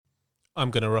I'm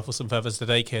going to ruffle some feathers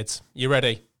today, kids. You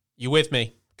ready? You with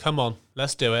me? Come on,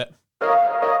 let's do it.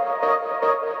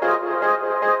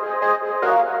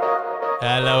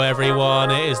 Hello, everyone.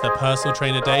 It is the Personal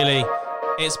Trainer Daily.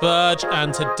 It's Burge,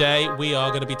 and today we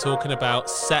are going to be talking about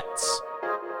sets,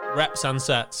 reps and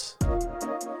sets.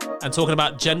 And talking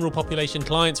about general population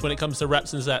clients when it comes to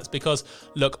reps and sets. Because,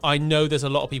 look, I know there's a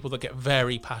lot of people that get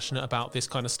very passionate about this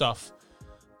kind of stuff.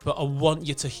 But I want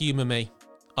you to humour me.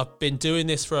 I've been doing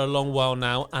this for a long while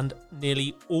now, and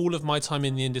nearly all of my time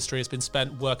in the industry has been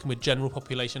spent working with general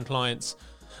population clients.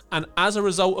 And as a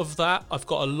result of that, I've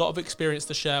got a lot of experience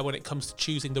to share when it comes to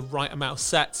choosing the right amount of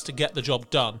sets to get the job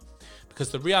done.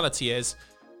 Because the reality is,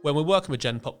 when we're working with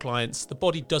Gen Pop clients, the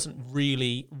body doesn't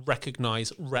really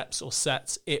recognise reps or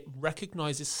sets. It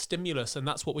recognises stimulus, and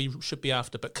that's what we should be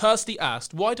after. But Kirsty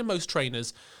asked, why do most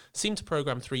trainers seem to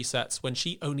program 3 sets when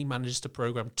she only manages to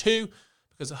program 2?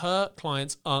 Because her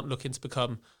clients aren't looking to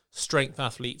become strength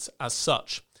athletes as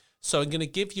such. So I'm going to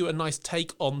give you a nice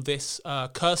take on this,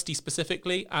 Kirsty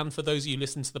specifically, and for those of you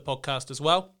listening to the podcast as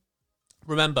well.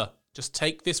 Remember, just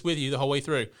take this with you the whole way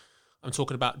through. I'm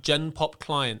talking about Gen Pop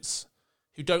clients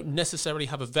who don't necessarily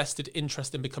have a vested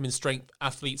interest in becoming strength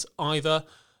athletes either,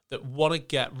 that want to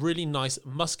get really nice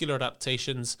muscular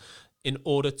adaptations in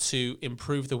order to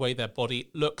improve the way their body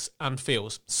looks and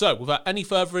feels. So, without any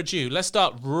further ado, let's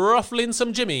start ruffling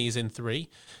some jimmies in 3,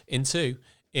 in 2,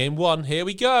 in 1. Here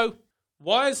we go.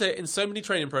 Why is it in so many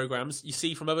training programs you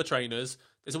see from other trainers,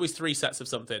 there's always 3 sets of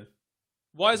something?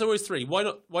 Why is there always 3? Why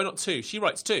not 2? She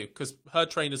writes 2 because her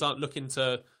trainers aren't looking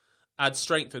to add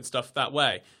strength and stuff that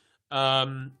way.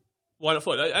 Why not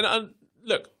 4? And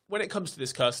look, when it comes to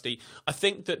this, Kirsty, I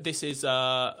think that this is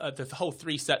the whole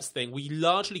 3 sets thing. We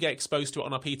largely get exposed to it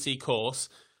on our PT course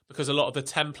because a lot of the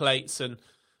templates and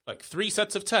like 3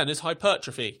 sets of 10 is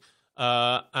hypertrophy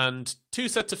and 2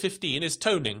 sets of 15 is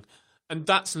toning. And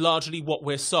that's largely what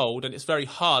we're sold. And it's very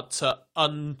hard to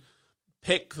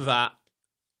unpick that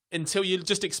until you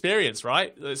just experience,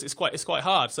 right? It's quite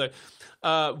hard. So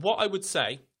what I would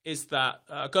say is that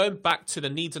going back to the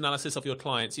needs analysis of your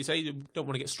clients, you say you don't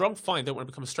want to get strong, fine. Don't want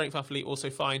to become a strength athlete, also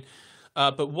fine.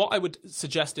 But what I would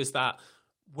suggest is that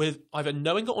with either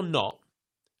knowing it or not,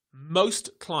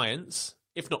 most clients,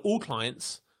 if not all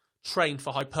clients, train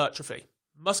for hypertrophy,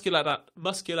 muscular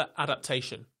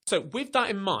adaptation. So with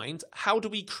that in mind, how do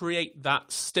we create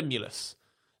that stimulus?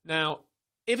 Now,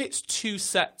 if it's 2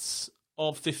 sets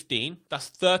of 15, that's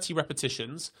 30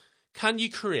 repetitions, can you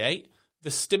create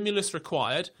the stimulus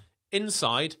required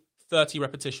inside 30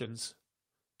 repetitions?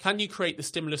 Can you create the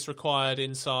stimulus required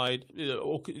inside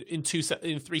or in 3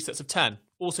 sets of 10,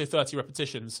 also 30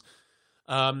 repetitions?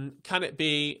 Can it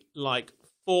be like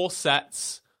 4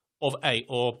 sets of 8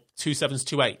 or 2 7s,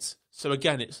 2 8s? So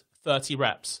again, it's 30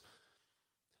 reps.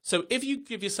 So if you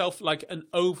give yourself like an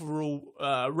overall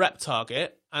rep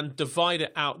target and divide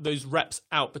it out, those reps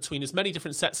out between as many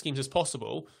different set schemes as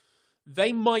possible,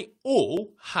 they might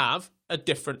all have a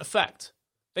different effect.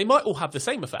 They might all have the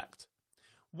same effect.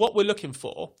 What we're looking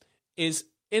for is,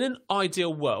 in an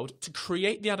ideal world, to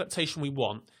create the adaptation we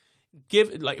want,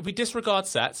 if we disregard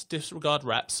sets, disregard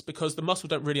reps, because the muscle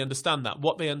don't really understand that.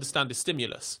 What they understand is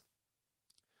stimulus.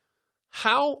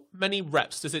 How many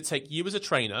reps does it take you as a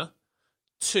trainer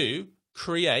to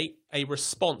create a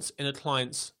response in a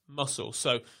client's muscle?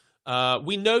 So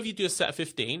we know if you do a set of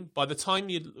 15, by the time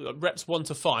you reps 1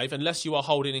 to 5, unless you are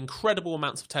holding incredible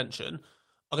amounts of tension,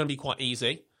 are going to be quite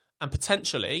easy. And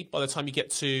potentially, by the time you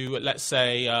get to, let's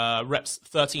say, reps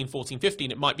 13, 14, 15,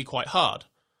 it might be quite hard.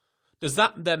 Does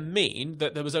that then mean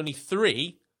that there was only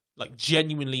 3 like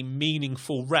genuinely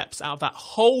meaningful reps out of that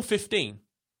whole 15?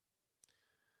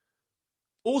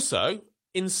 Also,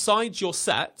 inside your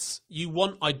sets, you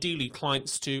want ideally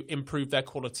clients to improve their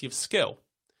quality of skill.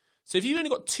 So if you've only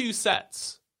got 2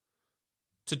 sets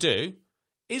to do,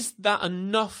 is that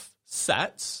enough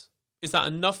sets? Is that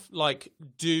enough like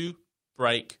do,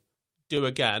 break, do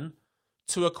again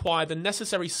to acquire the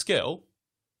necessary skill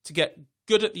to get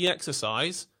good at the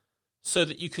exercise so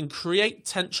that you can create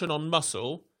tension on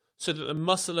muscle so that the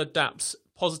muscle adapts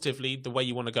positively the way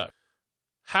you want to go?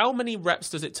 How many reps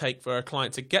does it take for a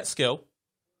client to get skill,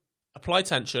 apply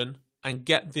tension, and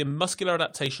get the muscular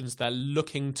adaptations they're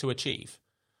looking to achieve?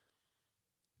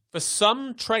 For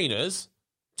some trainers,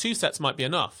 2 sets might be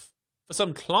enough. For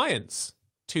some clients,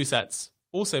 2 sets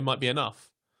also might be enough.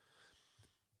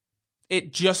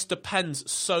 It just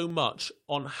depends so much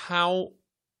on how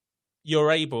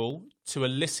you're able to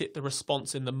elicit the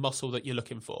response in the muscle that you're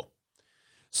looking for.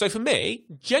 So for me,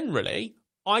 generally,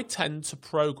 I generally tend to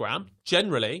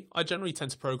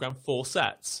program 4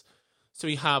 sets. So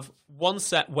we have one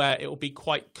set where it will be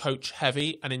quite coach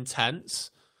heavy and intense,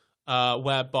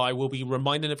 whereby we'll be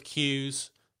reminding of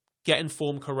cues, getting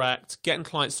form correct, getting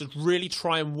clients to really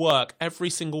try and work every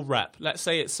single rep. Let's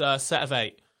say it's a set of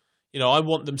 8. I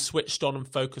want them switched on and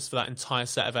focused for that entire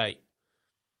set of 8.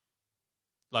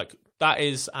 Like, that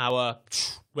is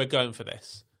we're going for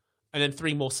this. And then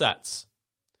 3 more sets.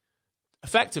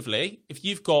 Effectively, if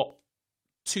you've got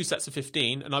 2 sets of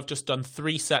 15 and I've just done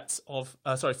 4 sets of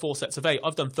 8,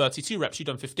 I've done 32 reps, you've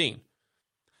done 15.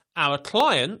 Our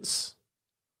clients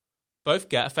both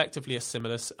get effectively a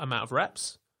similar amount of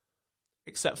reps,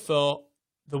 except for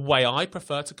the way I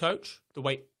prefer to coach, the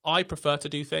way I prefer to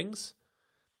do things,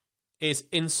 is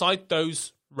inside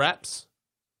those reps,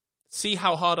 see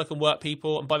how hard I can work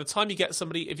people. And by the time you get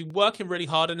somebody, if you're working really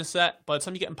hard in a set, by the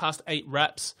time you get them past 8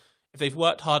 reps, if they've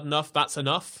worked hard enough, that's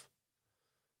enough.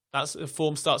 That's the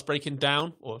form starts breaking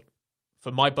down, or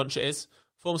for my bunch it is.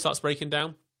 Form starts breaking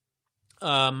down.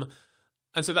 And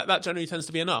so that generally tends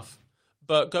to be enough.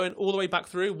 But going all the way back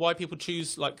through, why people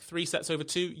choose like 3 sets over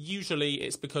 2, usually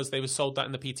it's because they were sold that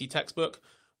in the PT textbook.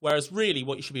 Whereas really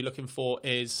what you should be looking for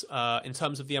is, in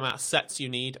terms of the amount of sets you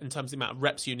need, in terms of the amount of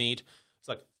reps you need, it's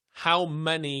like, how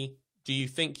many do you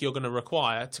think you're going to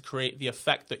require to create the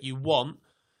effect that you want,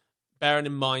 bearing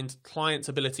in mind client's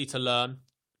ability to learn,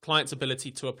 client's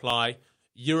ability to apply,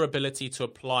 your ability to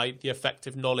apply the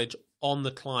effective knowledge on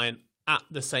the client at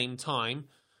the same time.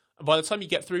 And by the time you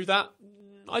get through that,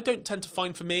 I don't tend to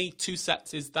find, for me, 2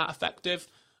 sets is that effective.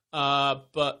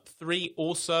 But 3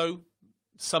 also,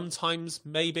 sometimes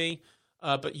maybe,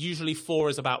 but usually 4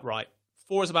 is about right.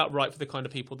 4 is about right for the kind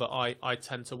of people that I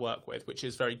tend to work with, which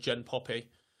is very Gen Poppy.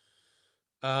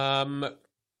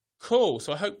 Cool.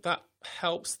 So I hope that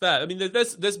helps there. I mean,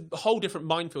 there's a whole different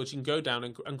minefields you can go down,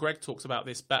 and Greg talks about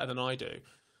this better than I do.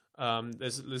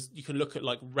 You can look at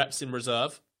like reps in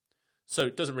reserve. So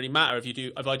it doesn't really matter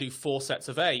if I do 4 sets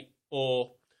of 8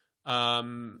 or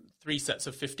 3 sets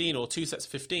of 15 or 2 sets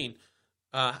of 15.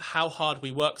 How hard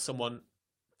we work someone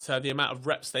to the amount of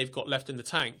reps they've got left in the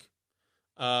tank,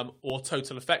 or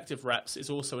total effective reps, is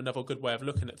also another good way of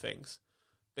looking at things.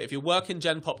 But if you're working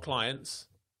Gen Pop clients,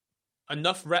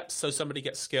 enough reps so somebody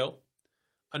gets skill,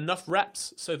 enough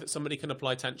reps so that somebody can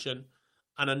apply tension,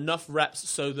 and enough reps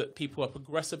so that people are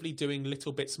progressively doing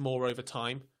little bits more over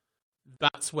time,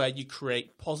 that's where you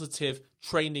create positive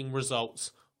training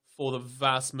results for the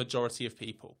vast majority of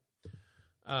people.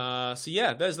 So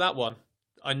yeah, there's that one.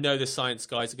 I know the science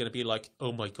guys are going to be like,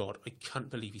 oh my God, I can't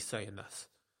believe he's saying this.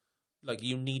 Like,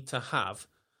 you need to have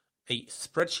a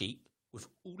spreadsheet with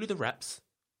all of the reps,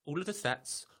 all of the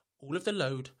sets, all of the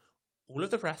load, all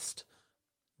of the rest,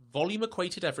 volume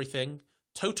equated everything,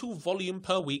 total volume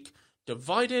per week,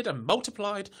 divided and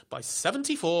multiplied by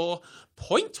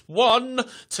 74.1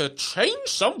 to change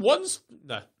someone's...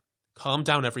 No, calm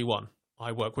down, everyone.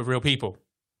 I work with real people,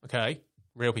 okay?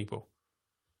 Real people.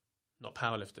 Not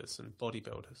powerlifters and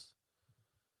bodybuilders.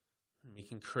 We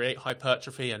can create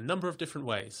hypertrophy a number of different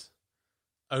ways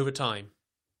over time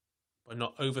by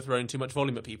not overthrowing too much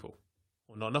volume at people,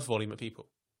 or not enough volume at people.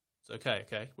 It's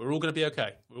okay? We're all going to be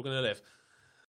okay. We're all going to live.